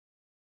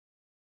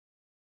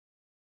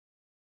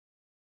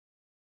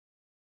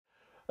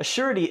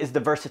Asurity is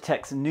the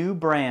Versatech's new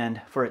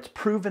brand for its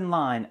proven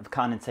line of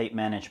condensate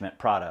management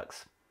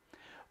products.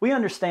 We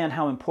understand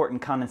how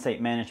important condensate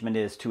management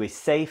is to a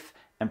safe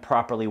and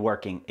properly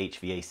working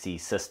HVAC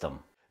system.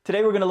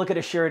 Today we're going to look at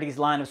Asurity's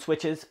line of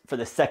switches for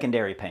the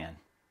secondary pan.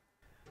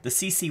 The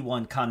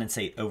CC1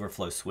 Condensate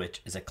Overflow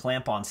switch is a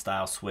clamp-on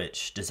style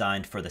switch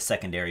designed for the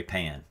secondary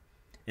pan.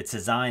 Its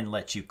design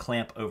lets you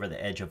clamp over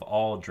the edge of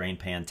all drain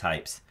pan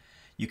types.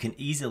 You can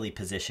easily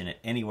position it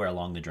anywhere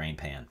along the drain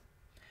pan.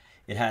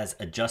 It has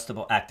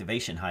adjustable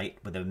activation height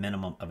with a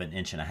minimum of 1.5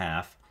 inches.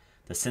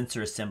 The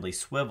sensor assembly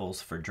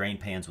swivels for drain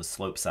pans with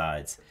slope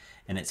sides,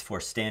 and it's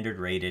for standard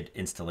rated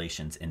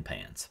installations in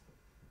pans.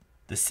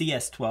 The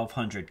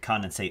CS1200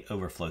 Condensate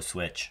Overflow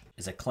switch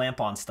is a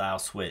clamp-on style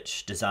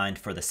switch designed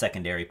for the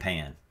secondary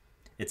pan.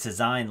 Its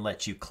design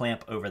lets you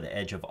clamp over the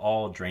edge of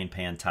all drain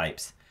pan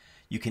types.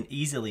 You can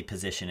easily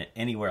position it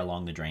anywhere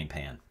along the drain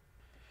pan.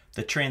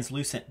 The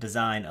translucent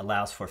design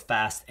allows for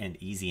fast and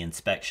easy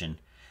inspection.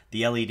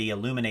 The LED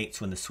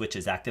illuminates when the switch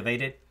is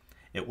activated.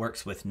 It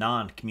works with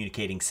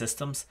non-communicating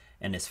systems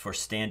and is for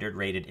standard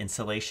rated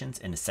installations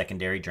in the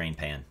secondary drain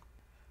pan.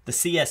 The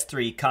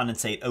CS3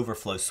 Condensate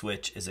Overflow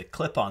switch is a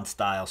clip-on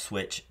style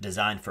switch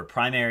designed for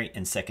primary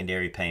and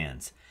secondary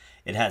pans.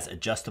 It has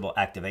adjustable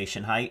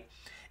activation height.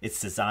 Its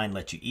design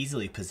lets you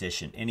easily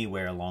position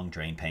anywhere along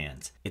drain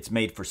pans. It's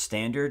made for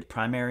standard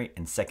primary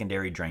and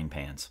secondary drain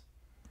pans.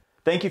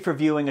 Thank you for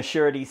viewing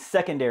Asurity's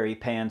secondary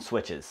pan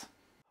switches.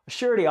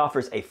 Asurity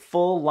offers a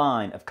full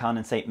line of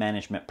condensate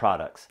management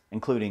products,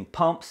 including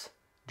pumps,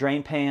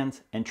 drain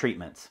pans, and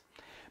treatments.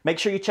 Make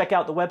sure you check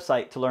out the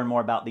website to learn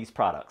more about these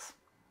products.